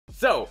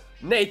So,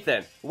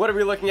 Nathan, what are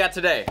we looking at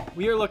today?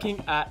 We are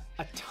looking at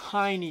a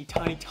tiny,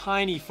 tiny,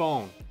 tiny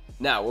phone.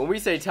 Now, when we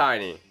say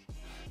tiny,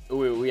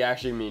 we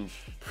actually mean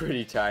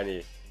pretty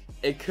tiny.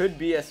 It could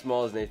be as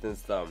small as Nathan's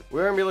thumb.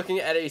 We're gonna be looking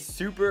at a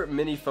super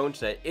mini phone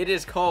today. It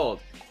is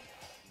called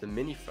the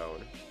Mini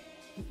Phone.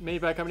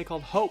 Made by a company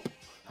called Hope.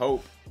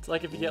 Hope. It's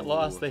like if you get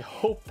lost, they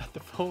hope that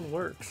the phone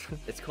works.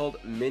 It's called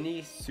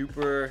Mini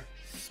Super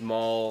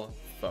Small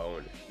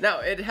Phone. Now,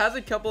 it has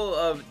a couple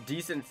of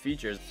decent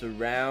features.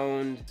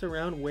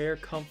 Surround wear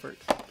comfort.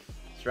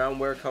 Surround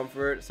wear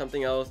comfort,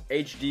 something else,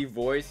 HD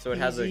voice, so it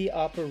has a easy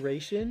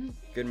operation,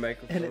 good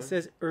microphone. and it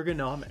says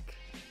ergonomic.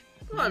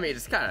 Well, I mean,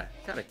 it's kind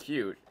of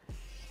cute.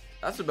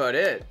 That's about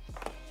it.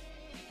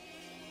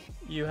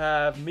 You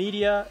have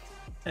media,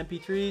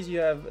 MP3s, you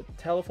have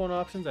telephone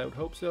options, I would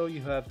hope so.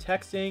 You have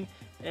texting,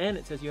 and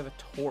it says you have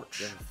a torch.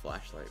 You have a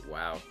flashlight,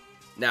 wow.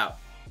 Now,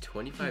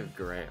 25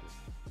 grams.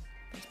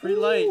 It's pretty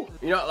light.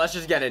 You know what, let's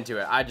just get into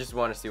it. I just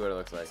want to see what it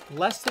looks like.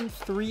 Less than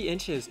 3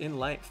 inches in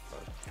length.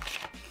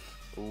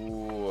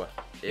 Ooh,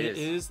 it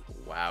is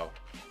wow.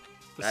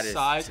 The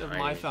size of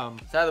my thumb.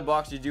 Inside of the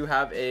box, you do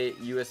have a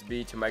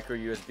USB to micro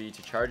USB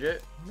to charge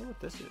it. I don't know what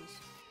this is.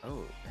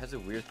 Oh, it has a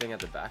weird thing at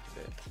the back of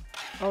it.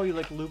 Oh, you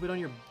like loop it on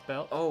your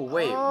belt? Oh,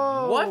 wait,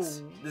 what?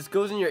 This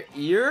goes in your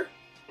ear?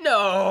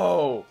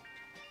 No!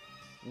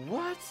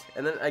 What?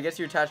 And then I guess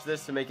you attach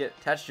this to make it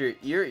attach to your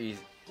ear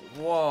easy.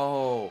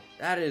 Whoa,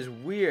 that is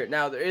weird.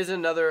 Now, there is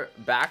another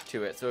back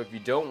to it, so if you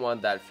don't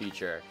want that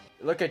feature,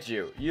 look at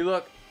you. You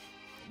look...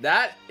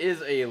 That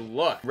is a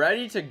look.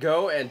 Ready to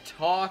go and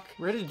talk.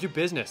 Ready to do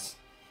business.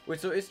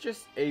 Wait, so it's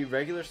just a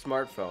regular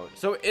smartphone.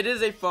 So it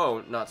is a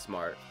phone, not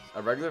smart,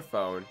 a regular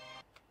phone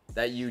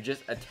that you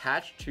just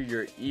attach to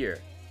your ear.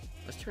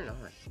 Let's turn it on.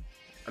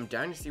 I'm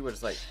dying to see what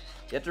it's like.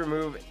 You have to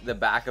remove the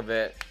back of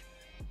it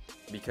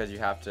because you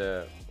have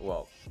to,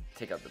 well,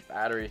 take out the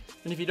battery.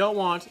 And if you don't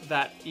want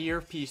that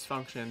earpiece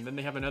function, then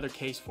they have another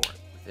case for it.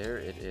 There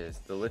it is.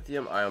 The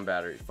lithium-ion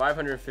battery,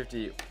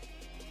 550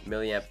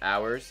 milliamp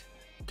hours.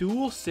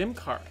 Dual SIM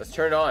card. Let's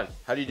turn it on.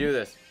 How do you do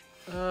this?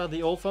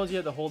 The old phones, you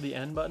had to hold the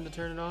N button to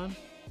turn it on.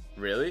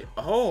 Really?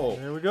 Oh!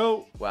 There we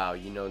go. Wow,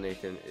 you know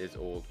Nathan is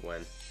old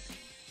when.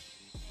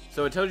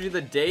 So it tells you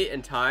the date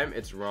and time.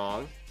 It's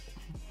wrong.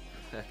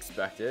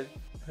 Expected.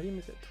 How do you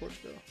make that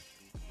torch go?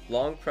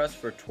 Long press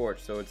for torch.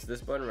 So it's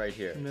this button right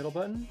here. Middle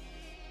button?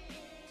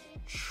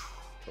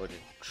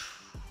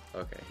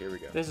 Okay, here we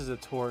go. This is a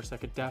torch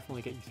that could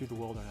definitely get you through the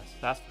wilderness.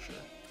 That's for sure.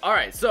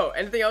 Alright, so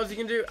anything else you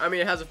can do? I mean,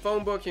 it has a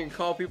phone book. You can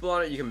call people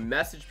on it. You can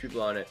message people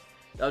on it.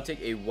 That'll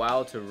take a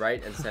while to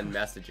write and send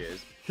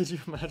messages. Could you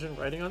imagine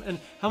writing on it? And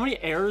how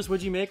many errors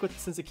would you make with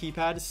since the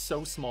keypad is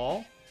so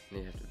small?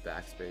 And you have to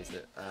backspace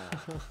it.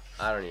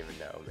 I don't even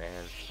know,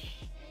 man.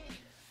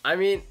 I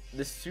mean,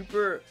 the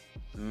super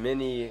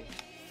mini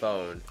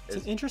phone is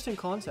an interesting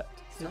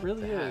concept. It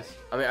really is.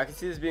 I mean, I can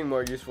see this being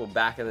more useful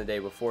back in the day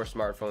before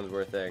smartphones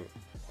were a thing.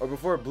 Or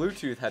before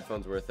Bluetooth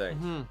headphones were a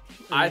thing.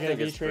 I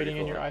think it's trading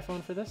in your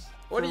iPhone for this?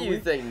 What do you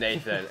think,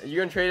 Nathan? Are you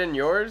gonna trade in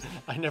yours?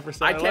 I never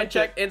said I can't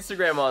check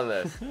Instagram on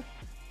this.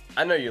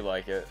 I know you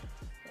like it.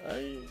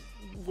 I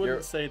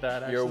wouldn't say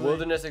that, actually. You're a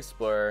wilderness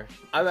explorer.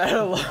 I'm at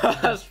a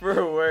loss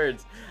for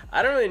words.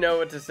 I don't really know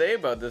what to say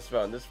about this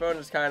phone. This phone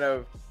is kind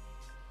of...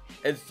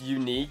 It's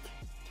unique.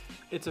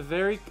 It's a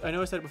very... I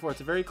know I said it before.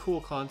 It's a very cool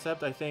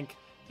concept. I think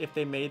if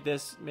they made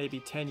this maybe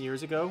 10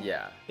 years ago,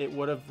 yeah, it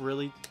would have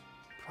really...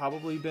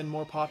 probably been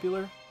more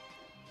popular.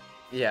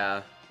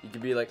 Yeah, you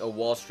could be like a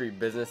Wall Street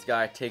business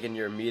guy taking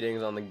your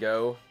meetings on the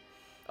go.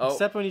 Oh,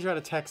 except when you try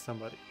to text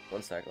somebody.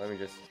 One sec, let me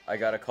just, I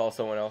gotta call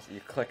someone else.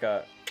 You click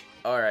a,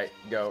 all right,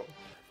 go.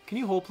 Can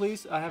you hold,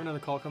 please? I have another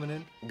call coming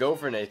in. Go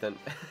for Nathan.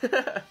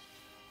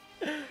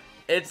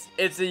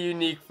 It's a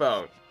unique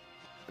phone.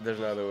 There's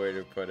no other way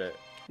to put it.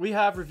 We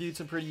have reviewed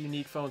some pretty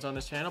unique phones on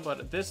this channel,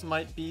 but this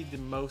might be the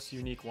most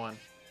unique one.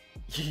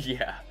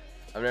 Yeah,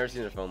 I've never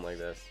seen a phone like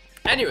this.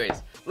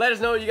 Anyways, let us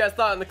know what you guys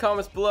thought in the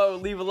comments below.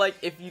 Leave a like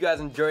if you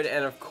guys enjoyed it,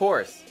 and of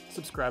course,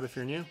 subscribe if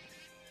you're new.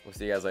 We'll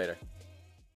see you guys later.